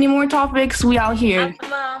 Do you have any more topics? We out here.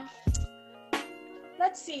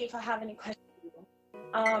 Let's see if I have any questions.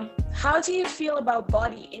 How do you feel about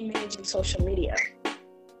body image in social media?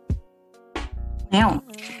 Now,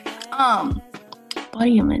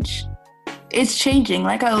 body image. It's changing.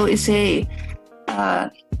 Like I always say,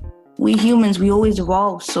 we humans, we always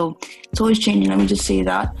evolve, so it's always changing. Let me just say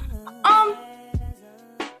that. I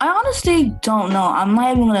honestly don't know. I'm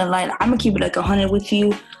not even gonna lie. I'm gonna keep it like 100 with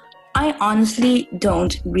you. I honestly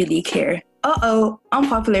don't really care.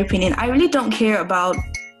 Unpopular opinion. I really don't care about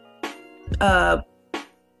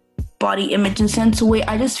body image in sense of way.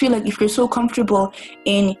 I just feel like if you're so comfortable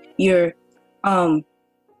in your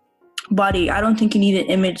body, I don't think you need an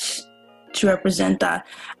image to represent that.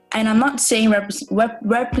 And I'm not saying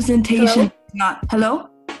representation. Hello?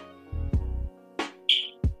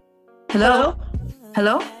 Hello?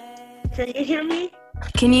 Hello? Can you hear me?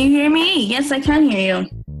 Can you hear me? Yes, I can hear you.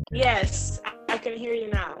 Yes, I can hear you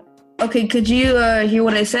now. Okay, could you hear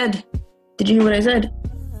what I said? Did you hear what I said?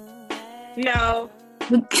 No.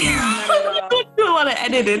 I don't want to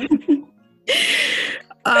edit it.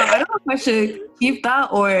 I don't know if I should keep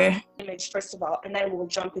that or... Image, first of all, and then we'll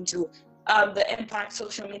jump into the impact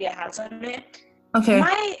social media has on it. Okay.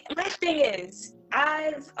 My thing is,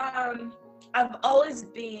 I've always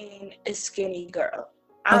been a skinny girl.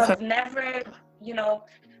 I've never,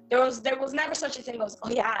 there was never such a thing as, oh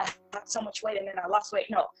yeah, I had so much weight and then I lost weight.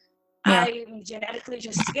 No. Yeah. I'm genetically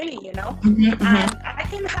just skinny, Mm-hmm. And I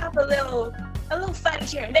can have a little fat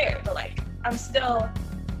here and there, but like I'm still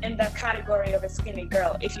in the category of a skinny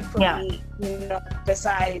girl. If you put me,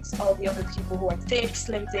 besides all the other people who are thick,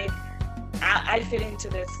 slim thick, I fit into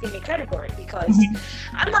the skinny category because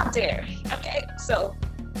I'm not there. Okay, so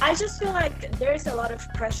I just feel like there's a lot of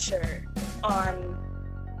pressure on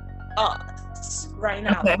us right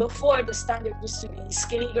now. Okay. Before, the standard used to be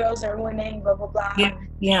skinny girls are winning, blah blah blah.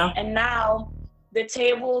 Yeah. And now the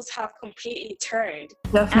tables have completely turned.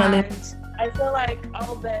 Definitely. And I feel like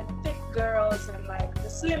all the thick girls and like the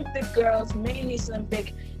slim thick girls, mainly slim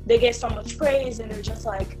thick, they get so much praise and they're just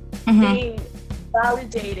like being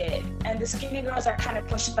validated. And the skinny girls are kind of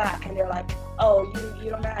pushed back and they're like, oh,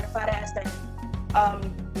 you don't have a fat ass, then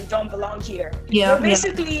you don't belong here. Yeah. They're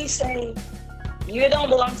basically saying you don't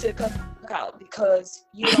belong to the cookout because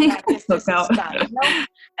you don't have this and that,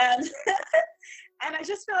 And I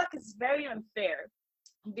just feel like it's very unfair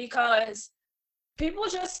because people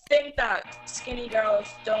just think that skinny girls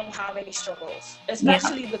don't have any struggles,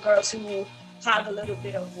 especially the girls who have a little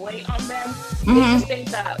bit of weight on them. They just think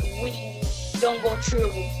that we don't go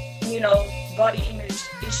through, body image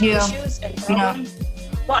issues and problems.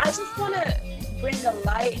 But I just want to bring a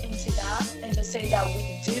light into that and just say that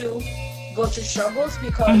we do go through struggles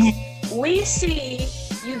because we see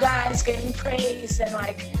you guys getting praised and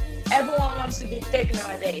like everyone wants to be thick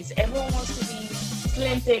nowadays. Everyone wants to be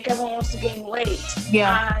slim thick. Everyone wants to gain weight.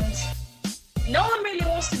 Yeah. And no one really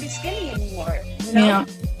wants to be skinny anymore. Yeah.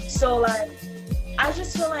 So like, I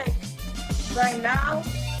just feel like right now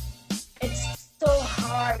it's so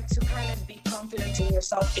hard to kind of be confident in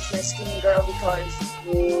yourself if you're a skinny girl because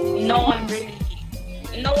no one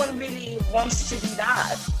really wants to be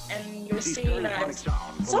that. And you're seen as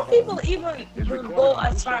some people even will go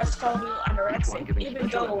as far as calling you anorexic, even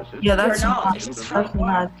though you're not. It's just how you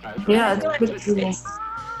are. Yeah,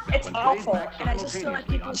 it's awful, and I just feel like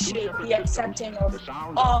people should be accepting of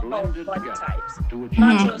all body types,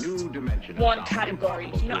 not just one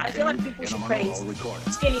category. I feel like people should praise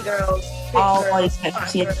skinny girls, big girls,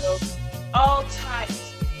 fat girls, all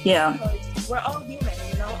types. Yeah. Because we're all human,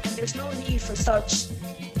 and there's no need for such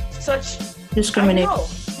discrimination.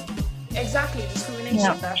 Exactly, discrimination.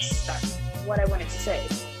 Yeah. That's what I wanted to say.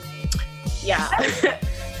 Yeah.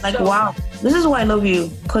 Like, so, wow, this is why I love you,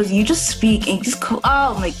 because you just speak and just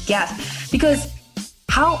oh my gosh. Because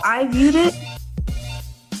how I viewed it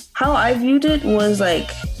was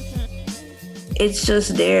like, it's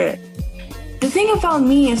just there. The thing about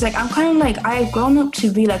me is like, I'm kind of like, I've grown up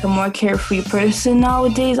to be like a more carefree person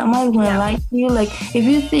nowadays. I'm not gonna lie to you. Like, if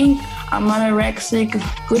you think I'm anorexic,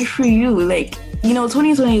 good for you. Like,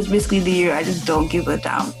 2020 is basically the year I just don't give a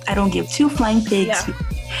damn. I don't give two flying pigs. Yeah.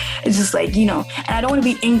 It's just like, and I don't want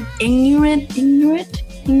to be ignorant.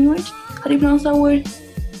 How do you pronounce that word?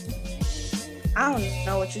 I don't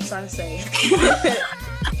know what you're trying to say.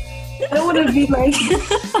 I don't want to be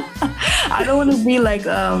like,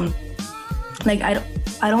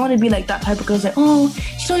 I don't want to be like that type of girl like, oh,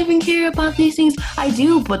 she don't even care about these things. I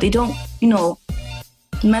do, but they don't,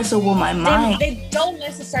 mess up with my mind. They don't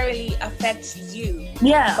necessarily affect you.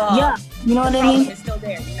 Yeah, yeah. You know what I mean? It's still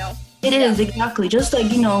there, It is, exactly. Just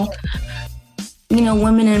like,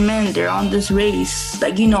 women and men, they're on this race.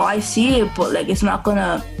 Like, I see it, but like it's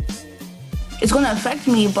gonna affect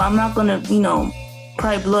me, but I'm not gonna,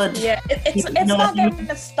 cry blood. Yeah, it's not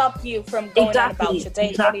gonna stop you from going on about your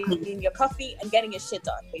day, getting your coffee and getting your shit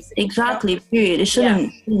done, basically. Exactly, period. It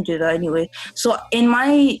shouldn't do that anyway. So in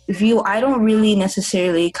my view, I don't really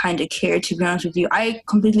necessarily kind of care, to be honest with you. I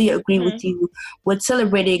completely agree with you with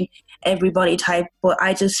celebrating every body type, but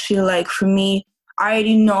I just feel like for me, I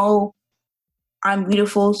already know I'm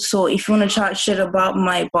beautiful. So if you want to chat shit about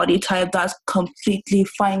my body type, that's completely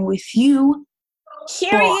fine with you.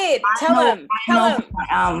 Period. Tell him.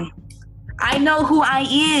 I know who I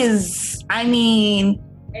is. I mean,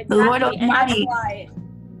 exactly. The Lord Almighty. That's why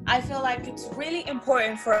I feel like it's really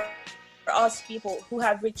important for us people who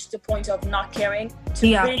have reached the point of not caring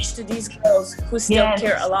to reach to these girls who still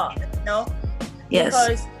care a lot. Yes.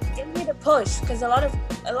 Because they need a push. Because a lot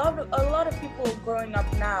of people growing up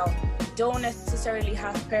now don't necessarily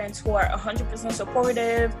have parents who are 100%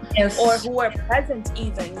 supportive or who are present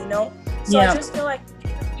even, So I just feel like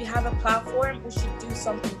if we have a platform, we should do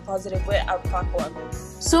something positive with our platform.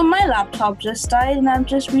 So my laptop just died and I'm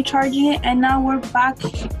just recharging it, and now we're back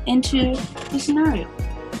into the scenario.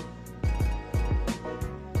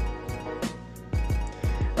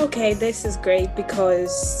 Okay, this is great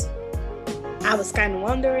because I was kind of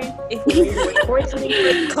wondering if we were recording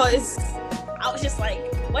because I was just like,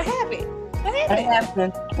 what happened?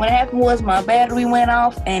 What happened was my battery went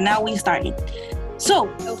off and now we started. So,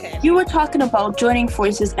 you were talking about joining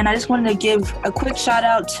forces, and I just wanted to give a quick shout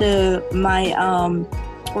out to my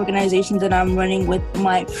organization that I'm running with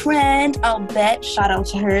my friend Albette. Shout out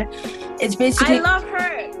to her. It's basically... I love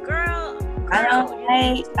her, girl. I know,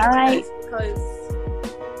 right? All right.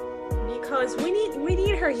 Because we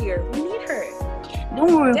need her here. We need her.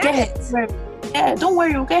 Don't worry, we'll get her. Yeah, don't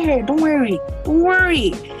worry, we'll get her. Don't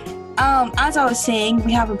worry. As I was saying,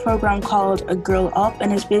 we have a program called A Girl Up,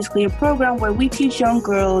 and it's basically a program where we teach young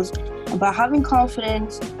girls about having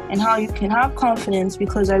confidence and how you can have confidence,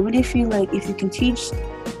 because I really feel like if you can teach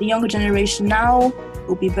the younger generation now,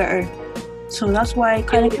 it'll be better. So that's why I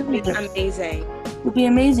kind of feel like amazing. It would be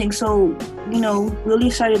amazing. So, we only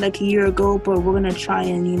started like a year ago, but we're going to try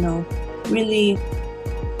and, really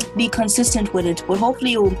be consistent with it. But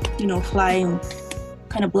hopefully it will, fly and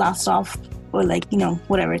kind of blast off. Or like,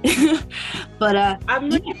 whatever. But I'm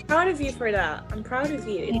really proud of you for that. I'm proud of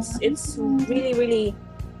you. It's really, really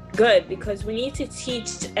good, because we need to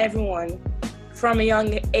teach everyone from a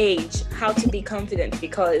young age how to be confident,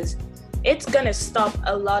 because it's gonna stop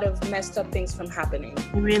a lot of messed up things from happening.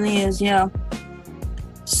 It really is, yeah.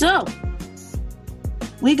 So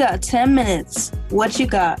we got 10 minutes. What you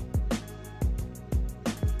got?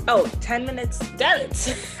 10 minutes. Damn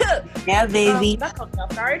it. Yeah, baby. That caught me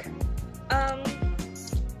off guard.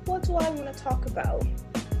 What do I want to talk about?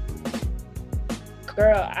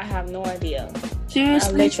 Girl, I have no idea.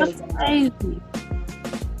 Seriously, that's crazy.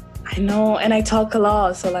 I know, and I talk a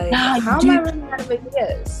lot, so like, how am I running out of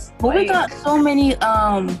ideas? Well, we got so many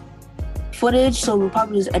footage, so we'll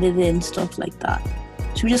probably just edit it and stuff like that.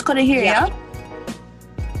 Should we just cut it here, yeah?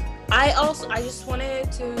 I just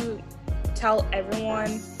wanted to tell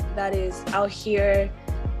everyone that is out here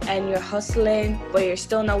and you're hustling, but you're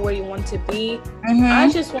still not where you want to be. I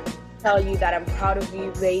just want to tell you that I'm proud of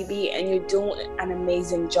you, baby, and you're doing an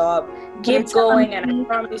amazing job. Keep going, and I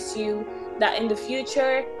promise you that in the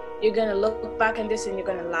future, you're going to look back on this and you're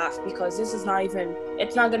going to laugh, because this is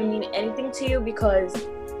it's not going to mean anything to you, because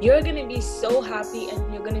you're going to be so happy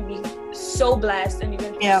and you're going to be so blessed and you're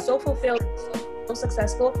going to be so fulfilled, so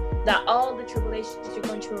successful, that all the tribulations you're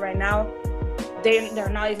going through right now, they're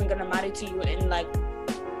not even going to matter to you in like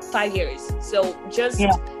 5 years. So just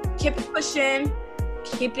keep pushing,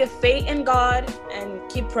 keep your faith in God, and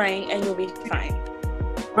keep praying, and you'll be fine.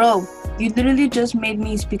 Bro, you literally just made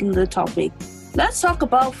me speak on the topic. Let's talk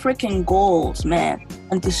about freaking goals, man,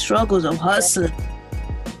 and the struggles of hustling.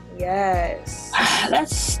 Yes.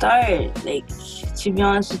 Let's start. Like, to be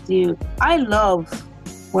honest with you, I love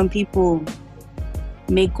when people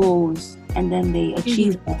make goals and then they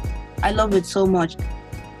achieve them. I love it so much.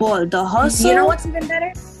 But the hustle... You know what's even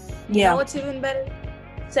better? Yeah. You know what's even better?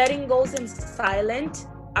 Setting goals in silent.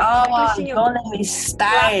 Don't let me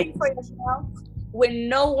start. For yourself, with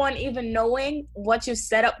no one even knowing what you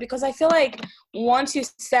set up. Because I feel like once you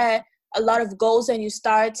set a lot of goals and you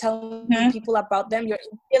start telling people about them, you're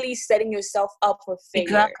really setting yourself up for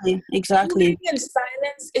failure. Exactly. Being in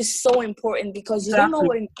silence is so important because you don't know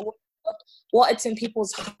what it's in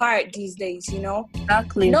people's heart these days, you know?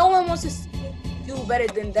 Exactly. No one wants to do better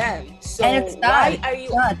than them. So why are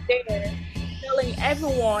you out there telling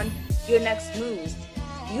everyone your next move?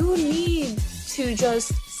 You need to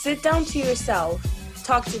just sit down to yourself,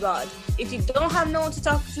 talk to God. If you don't have no one to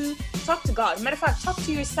talk to God. Matter of fact, talk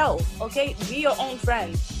to yourself, okay? Be your own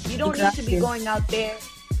friend. You don't need to be going out there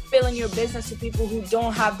filling your business with people who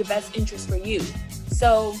don't have the best interest for you.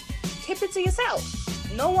 So keep it to yourself.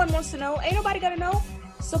 No one wants to know. Ain't nobody gotta know.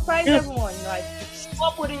 Surprise everyone. Like, show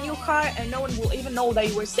up with a new car and no one will even know that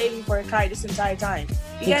you were saving for a car this entire time.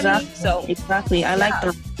 You get me? So exactly. I like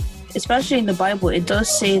that. Especially in the Bible, it does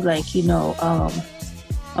say, like, you know,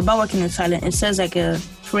 about working in silence. It says like a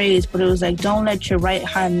phrase, but it was like, don't let your right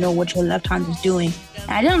hand know what your left hand is doing.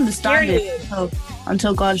 And I didn't understand it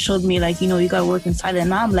until God showed me, like, you know, you gotta work in silence.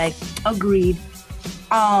 And I'm like, agreed.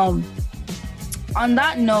 On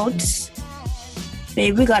that note,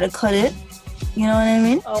 babe, we gotta cut it. You know what I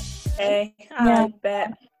mean? Okay, I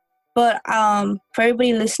bet. But for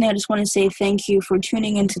everybody listening, I just want to say thank you for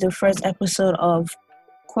tuning into the first episode of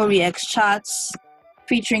Corey X Chats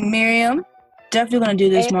featuring Miriam. Definitely gonna do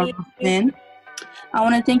this more often. I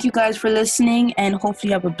want to thank you guys for listening, and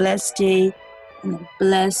hopefully you have a blessed day and a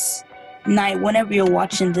blessed night whenever you're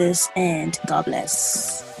watching this, and God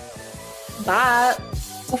bless. Bye.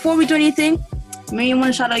 Before we do anything, Miriam,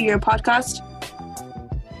 want to shout out your podcast?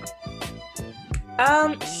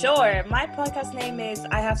 Sure. My podcast name is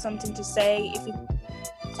I Have Something to Say. If you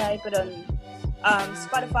type it on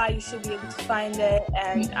Spotify, you should be able to find it.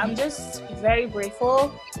 And I'm just very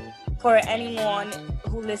grateful for anyone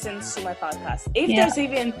who listens to my podcast. If there's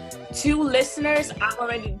even 2 listeners, I'm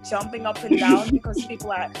already jumping up and down because 2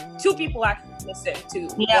 people actually listen to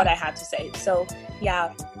what I had to say. So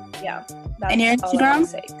yeah. That's and your Instagram? All I want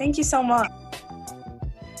to say. Thank you so much.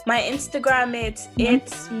 My Instagram,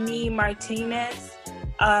 it's me Martinez.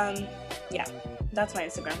 That's my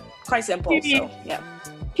Instagram. Quite simple. Period. So yeah.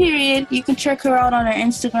 Period. You can check her out on her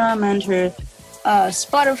Instagram and her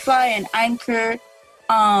Spotify and Anchor.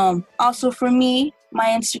 Also for me, my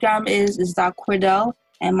Instagram is @Cordell,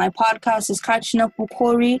 and my podcast is Catching Up with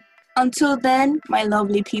Corey. Until then, my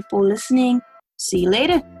lovely people listening, see you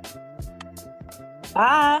later.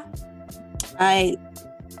 Bye. Bye.